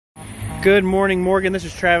Good morning, Morgan. This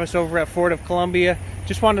is Travis over at Ford of Columbia.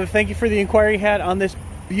 Just wanted to thank you for the inquiry you had on this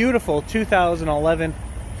beautiful 2011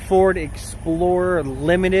 Ford Explorer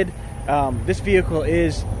Limited. This vehicle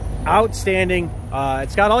is outstanding.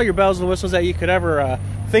 It's got all your bells and whistles that you could ever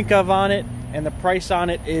think of on it, and the price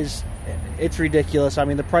on it it's ridiculous. I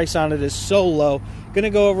mean, the price on it is so low.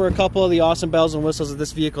 Gonna go over a couple of the awesome bells and whistles that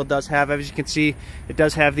this vehicle does have. As you can see, it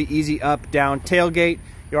does have the easy up down tailgate.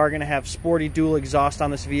 You are going to have sporty dual exhaust on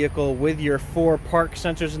this vehicle with your 4 park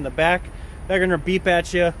sensors in the back. They're going to beep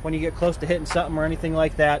at you when you get close to hitting something or anything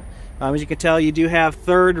like that. As you can tell, you do have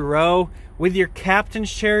 3rd row with your captain's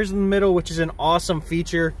chairs in the middle, which is an awesome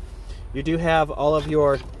feature. You do have all of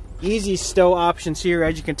your easy stow options here.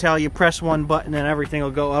 As you can tell, you press one button and everything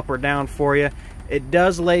will go up or down for you. It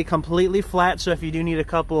does lay completely flat, so if you do need a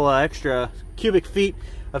couple extra cubic feet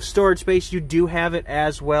of storage space, you do have it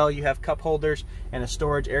as well. You have cup holders and a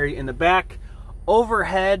storage area in the back.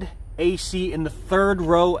 Overhead AC in the 3rd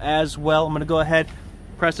row as well. I'm going to go ahead,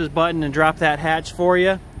 press this button and drop that hatch for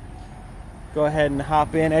you. Go ahead and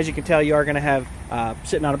hop in. As you can tell, you are going to have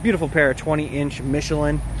sitting on a beautiful pair of 20-inch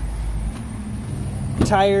Michelin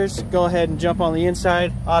tires. Go ahead and jump on the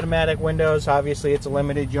inside. Automatic windows. Obviously, it's a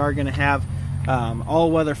limited. You are going to have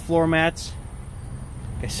all-weather floor mats.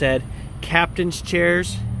 Like I said, captain's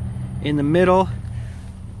chairs in the middle.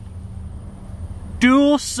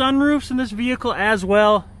 Dual sunroofs in this vehicle as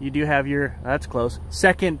well. You do have your, that's close,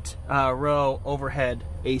 2nd row overhead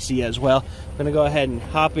AC as well. I'm going to go ahead and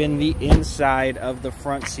hop in the inside of the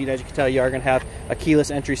front seat. As you can tell, you are going to have a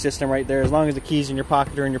keyless entry system right there. As long as the key's in your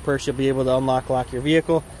pocket or in your purse, you'll be able to lock your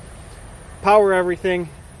vehicle. Power everything,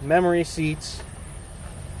 memory seats,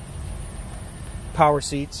 power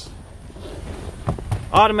seats.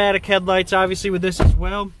 Automatic headlights, obviously, with this as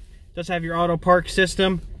well. Does have your auto park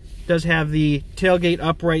system. Does have the tailgate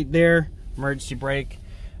up right there. Emergency brake.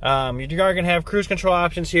 You are going to have cruise control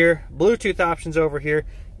options here. Bluetooth options over here.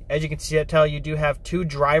 As you can see, you do have 2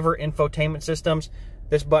 driver infotainment systems.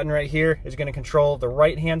 This button right here is going to control the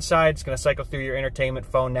right-hand side. It's going to cycle through your entertainment,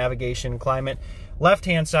 phone, navigation, climate.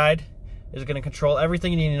 Left-hand side is going to control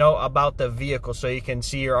everything you need to know about the vehicle, so you can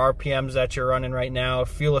see your RPMs that you're running right now,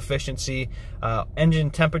 fuel efficiency,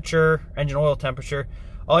 engine temperature, engine oil temperature.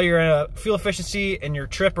 All your fuel efficiency and your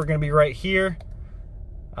trip are going to be right here.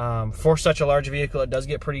 For such a large vehicle, it does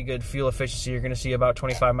get pretty good fuel efficiency. You're going to see about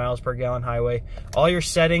 25 miles per gallon highway. All your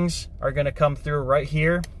settings are going to come through right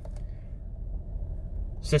here.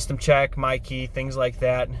 System check, my key, things like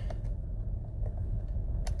that.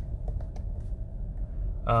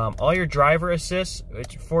 All your driver assist,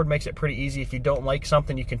 which Ford makes it pretty easy. If you don't like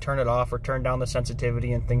something, you can turn it off or turn down the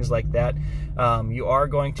sensitivity and things like that. You are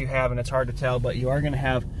going to have, and it's hard to tell, but you are going to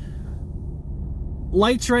have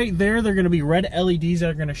lights right there. They're going to be red LEDs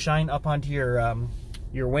that are going to shine up onto your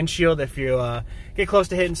windshield. If you get close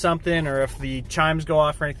to hitting something, or if the chimes go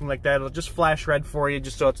off or anything like that, it'll just flash red for you,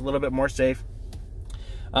 just so it's a little bit more safe.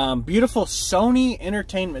 Beautiful Sony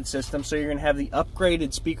entertainment system, so you're going to have the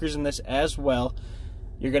upgraded speakers in this as well.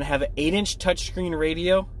 You're going to have an 8-inch touchscreen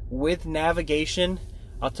radio with navigation.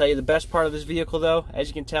 I'll tell you the best part of this vehicle, though, as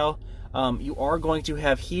you can tell, you are going to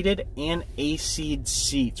have heated and AC'd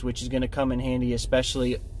seats, which is going to come in handy,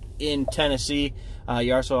 especially in Tennessee.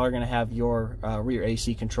 You also are going to have your rear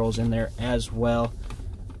AC controls in there as well.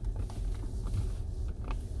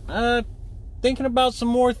 Thinking about some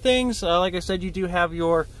more things, like I said, you do have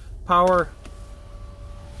your power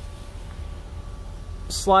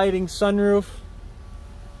sliding sunroof.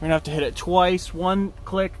 We're going to have to hit it twice. 1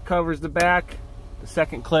 click covers the back. The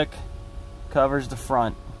 2nd click covers the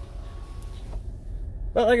front.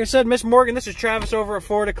 But like I said, Miss Morgan, this is Travis over at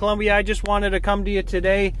Ford of Columbia. I just wanted to come to you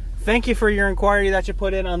today. Thank you for your inquiry that you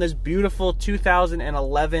put in on this beautiful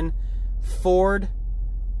 2011 Ford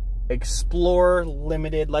Explorer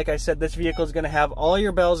Limited. Like I said, this vehicle is going to have all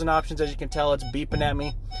your bells and options. As you can tell, it's beeping at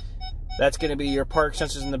me. That's going to be your park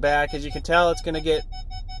sensors in the back. As you can tell, it's going to get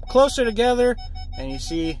closer together, and you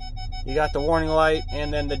see you got the warning light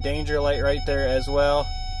and then the danger light right there as well.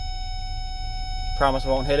 Promise I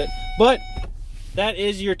won't hit it, but that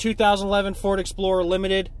is your 2011 Ford Explorer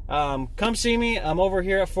Limited. Come see me. I'm over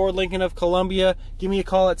here at Ford Lincoln of Columbia. Give me a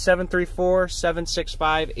call at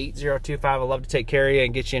 734-765-8025. I'd love to take care of you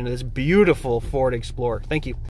and get you into this beautiful Ford Explorer. Thank you.